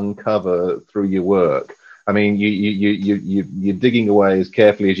must uncover through your work. I mean, you're digging away as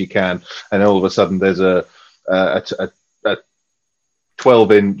carefully as you can, and all of a sudden there's a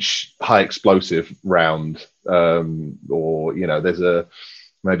 12-inch high explosive round, or there's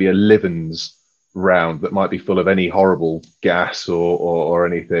maybe a Livens round that might be full of any horrible gas or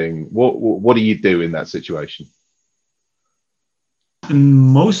anything. What do you do in that situation? In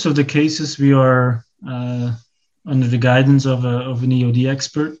most of the cases, we are under the guidance of an EOD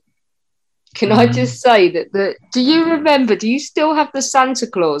expert. Can I just say that do you still have the Santa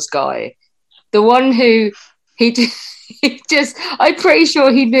Claus guy? The one who I'm pretty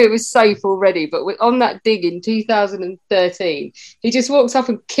sure he knew it was safe already, but on that dig in 2013, he just walked up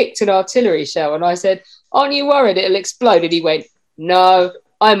and kicked an artillery shell, and I said, "Aren't you worried it'll explode?" And he went, "No,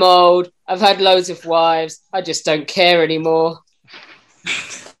 I'm old. I've had loads of wives. I just don't care anymore."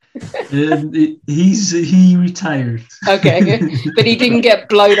 He retired. Okay, but he didn't get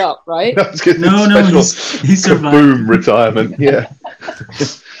blown up, right? No, he survived. Boom, retirement. Yeah.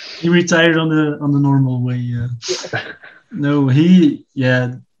 He retired on the normal way. Yeah. No,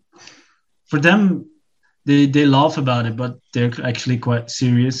 for them, they laugh about it, but they're actually quite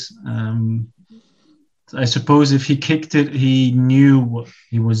serious. I suppose if he kicked it, he knew what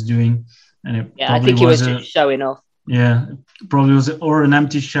he was doing, and it Yeah, I probably think he was just showing off. Yeah, it probably was or an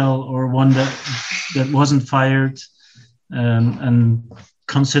empty shell or one that wasn't fired, and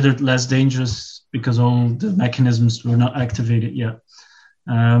considered less dangerous because all the mechanisms were not activated yet.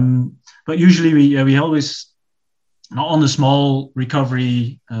 But usually we always, not on the small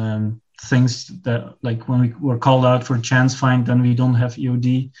recovery things that, like when we were called out for a chance find, then we don't have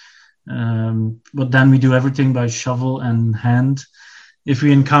EOD. But then we do everything by shovel and hand. If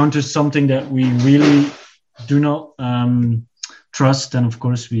we encounter something that we really do not trust, then of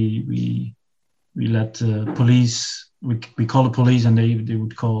course we let police. We call the police, and they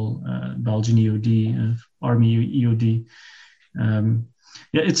would call Belgian EOD, Army EOD.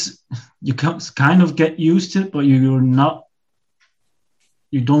 It's you kind of get used to it, but you're not.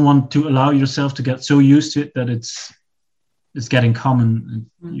 You don't want to allow yourself to get so used to it that it's getting common.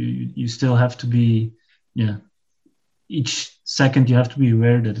 You still have to be, each second you have to be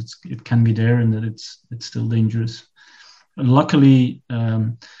aware that it can be there and that it's still dangerous. And luckily,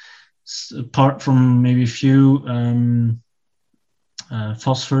 apart from maybe a few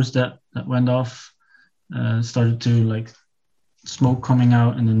phosphors that went off, started to like smoke coming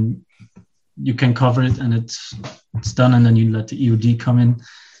out, and then you can cover it and it's done, and then you let the EOD come in.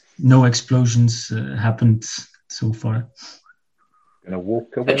 No explosions happened so far. Gonna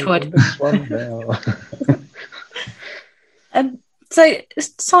walk away from this one now. So,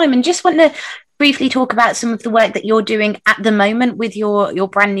 Simon, just want to briefly talk about some of the work that you're doing at the moment with your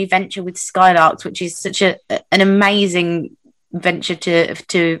brand new venture with Skylarks, which is such an amazing venture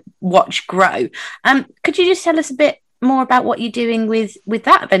to watch grow. Could you just tell us a bit more about what you're doing with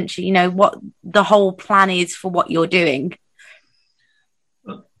that venture? You know, what the whole plan is for what you're doing.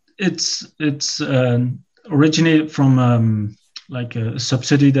 It's originated from like a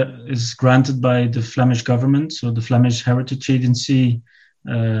subsidy that is granted by the Flemish government. So the Flemish Heritage Agency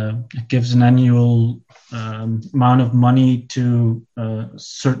gives an annual amount of money to a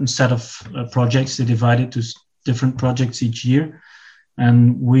certain set of projects. They divide it to different projects each year.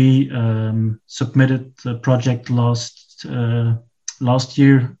 And we submitted the project last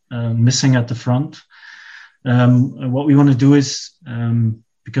year, Missing at the Front. What we want to do is,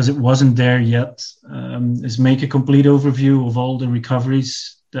 because it wasn't there yet, is make a complete overview of all the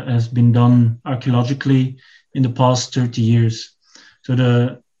recoveries that has been done archaeologically in the past 30 years. So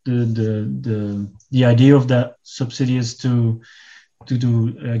the idea of that subsidy is to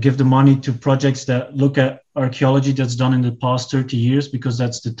give the money to projects that look at archaeology that's done in the past 30 years, because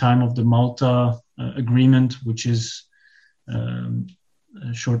that's the time of the Malta Agreement, which is a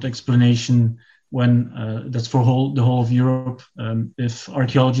short explanation. When that's for the whole of Europe. If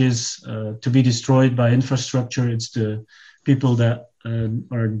archaeology is to be destroyed by infrastructure, it's the people that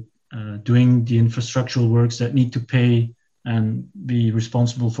are doing the infrastructural works that need to pay and be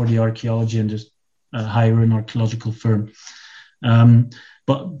responsible for the archaeology and just hire an archaeological firm.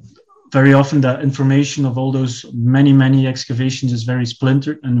 But very often that information of all those many excavations is very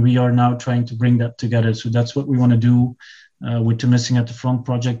splintered, and we are now trying to bring that together. So that's what we want to do with the Missing at the Front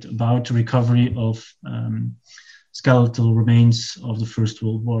project, about the recovery of skeletal remains of the First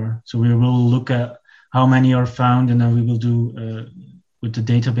World War. So we will look at how many are found, and then we will do, with the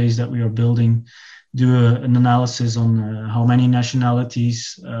database that we are building, do an analysis on how many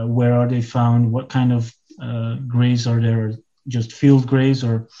nationalities, where are they found, what kind of graves are there, just field graves,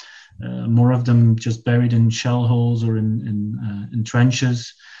 or more of them just buried in shell holes or in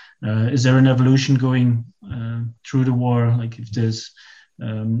trenches. Is there an evolution going through the war? Like if there's,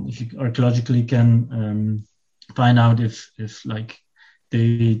 if you archaeologically can find out if like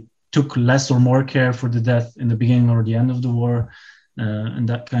they took less or more care for the death in the beginning or the end of the war, and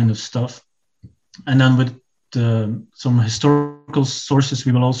that kind of stuff. And then with some historical sources,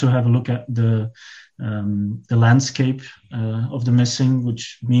 we will also have a look at the landscape of the missing,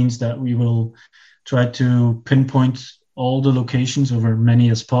 which means that we will try to pinpoint all the locations, over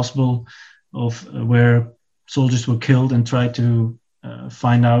many as possible, of where soldiers were killed, and try to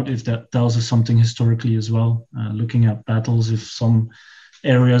find out if that tells us something historically as well. Looking at battles, if some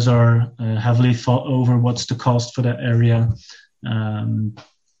areas are heavily fought over, what's the cost for that area,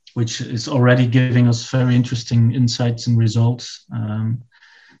 which is already giving us very interesting insights and results.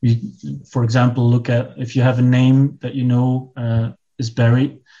 We, for example, look at if you have a name that you know is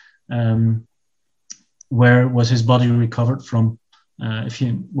buried, where was his body recovered from? If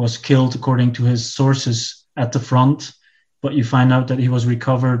he was killed according to his sources at the front, but you find out that he was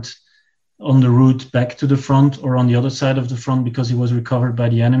recovered on the route back to the front or on the other side of the front because he was recovered by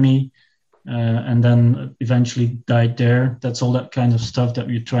the enemy and then eventually died there. That's all that kind of stuff that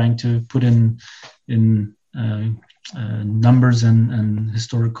we're trying to put in numbers and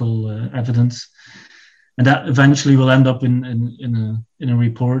historical evidence. And that eventually will end up in a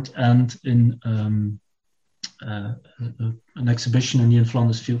report and in an exhibition in the In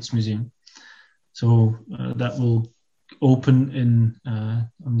Flanders Fields Museum. So that will open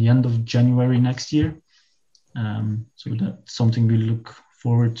on the end of January next year. So that's something we look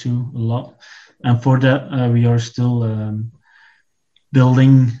forward to a lot. And for that, we are still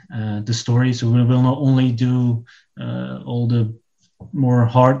building the story. So we will not only do all the more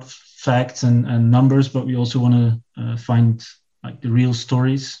hard facts and numbers, but we also want to find like the real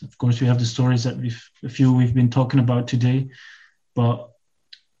stories. Of course, we have the stories that we've been talking about today, but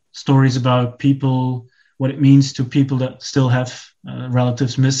stories about people, what it means to people that still have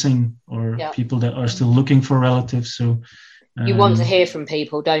relatives missing or people that are still looking for relatives. So you want to hear from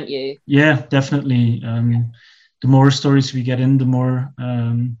people, don't you? Yeah, definitely. The more stories we get in, the more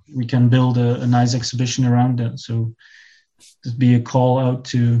we can build a nice exhibition around that. So just be a call out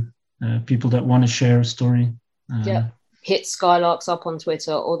to people that want to share a story. Hit Skylarks up on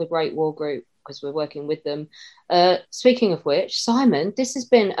Twitter or the Great War Group, because we're working with them. Speaking of which, Simon, this has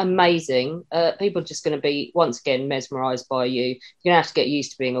been amazing. People are just going to be, once again, mesmerised by you. You're going to have to get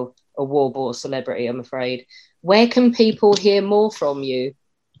used to being a war ball celebrity, I'm afraid. Where can people hear more from you?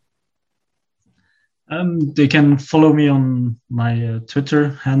 They can follow me on my Twitter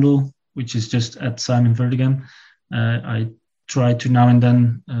handle, which is just @SimonVertigem. I try to now and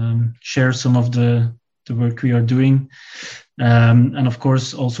then share some of the work we are doing. And of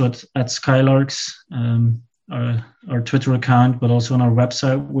course, also at Skylarks, our Twitter account, but also on our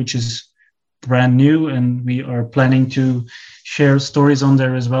website, which is brand new. And we are planning to share stories on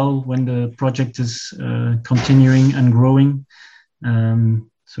there as well when the project is continuing and growing.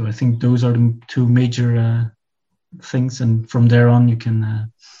 So I think those are the two major things. And from there on, you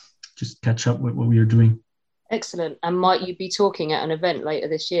can just catch up with what we are doing. Excellent. And might you be talking at an event later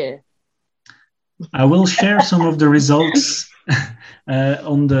this year? I will share some of the results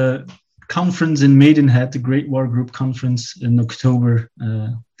on the conference in Maidenhead, the Great War Group conference in October.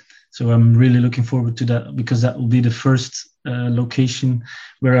 So I'm really looking forward to that, because that will be the first location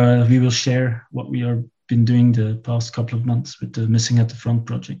where we will share what we have been doing the past couple of months with the Missing at the Front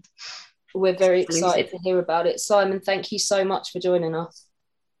project. We're very excited to hear about it. Simon, thank you so much for joining us.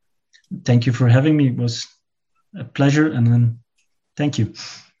 Thank you for having me. It was a pleasure, and thank you.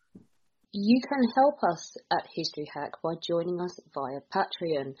 You can help us at History Hack by joining us via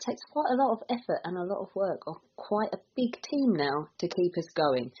Patreon. It takes quite a lot of effort and a lot of work of quite a big team now to keep us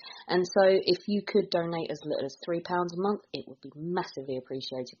going. And so if you could donate as little as £3 a month, it would be massively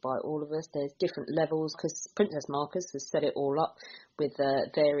appreciated by all of us. There's different levels, because Princess Marcus has set it all up with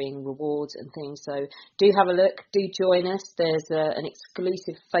varying rewards and things. So do have a look, do join us. There's an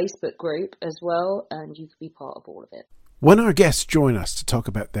exclusive Facebook group as well, and you could be part of all of it. When our guests join us to talk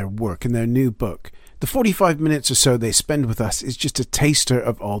about their work and their new book, the 45 minutes or so they spend with us is just a taster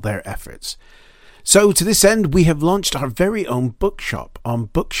of all their efforts. So to this end, we have launched our very own bookshop on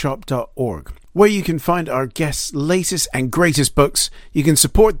bookshop.org, where you can find our guests' latest and greatest books. You can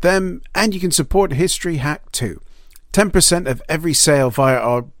support them, and you can support History Hack too. 10% of every sale via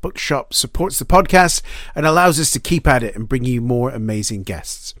our bookshop supports the podcast and allows us to keep at it and bring you more amazing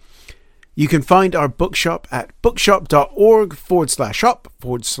guests. You can find our bookshop at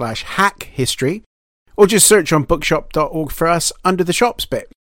bookshop.org/shop/hack history, or just search on bookshop.org for us under the shops bit.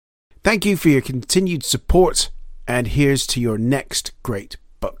 Thank you for your continued support, and here's to your next great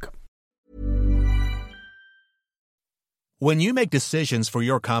book. When you make decisions for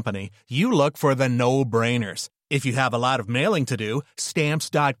your company, you look for the no-brainers. If you have a lot of mailing to do,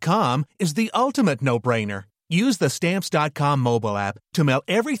 Stamps.com is the ultimate no-brainer. Use the Stamps.com mobile app to mail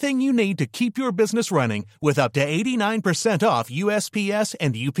everything you need to keep your business running with up to 89% off USPS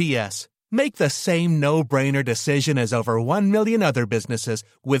and UPS. Make the same no-brainer decision as over 1 million other businesses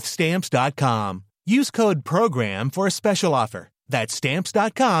with Stamps.com. Use code PROGRAM for a special offer. That's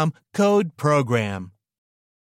Stamps.com, code PROGRAM.